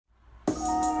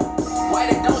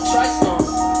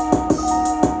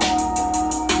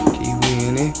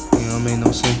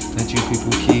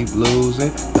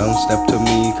losing. Don't step to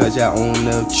me cause y'all on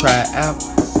the try out.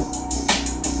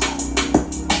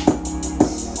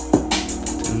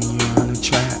 You're on the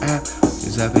try out.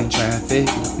 Cause I've been traffic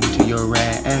into your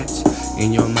rats,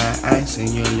 in your my eyes, and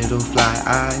your little fly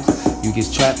eyes. You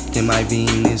get trapped in my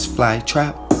Venus fly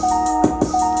trap.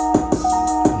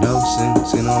 No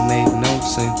sense, it don't make no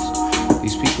sense.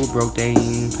 These people broke, they ain't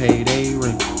even pay their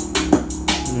rent.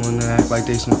 You wanna act like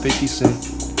they some 50 cent.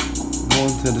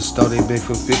 Going to the store, they beg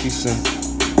for 50 cent.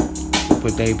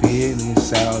 Put they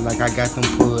business out like I got them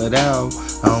put out.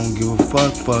 I don't give a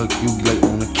fuck you get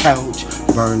on the couch.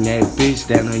 Burn that bitch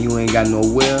down, you ain't got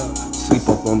nowhere. Sleep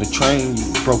up on the train,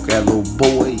 you broke that little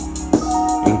boy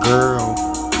and girl,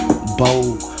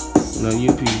 both. You know, you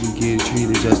people get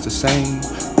treated just the same.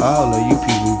 All of you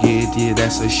people get, yeah,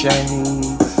 that's a shame.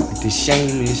 Like the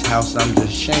shameless house, I'm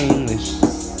just shameless.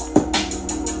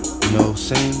 No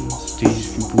sense,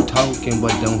 these people talking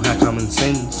but don't have common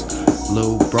sense.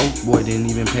 Little broke boy didn't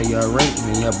even pay your rent,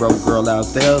 and your broke girl out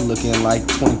there looking like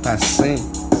 25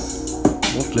 cents.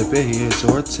 We'll flip it heads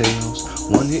or tails.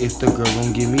 Wonder if the girl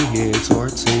gon' give me heads or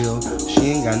tails.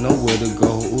 She ain't got nowhere to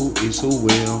go, ooh, it's a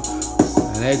will.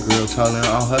 Now that girl telling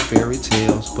all her fairy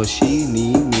tales, but she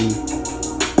need me.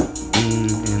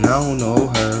 And I don't know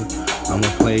her. I'ma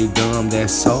play dumb,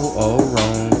 that's so all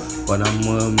wrong, but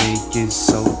I'ma make it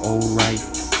so alright.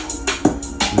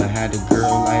 And I had a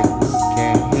girl like, look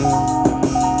at him.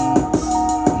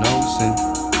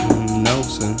 No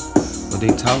sense. But they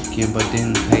talking but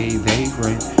didn't pay they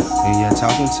rent. And you're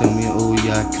talking to me, oh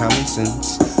yeah, common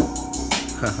sense.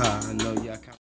 Haha.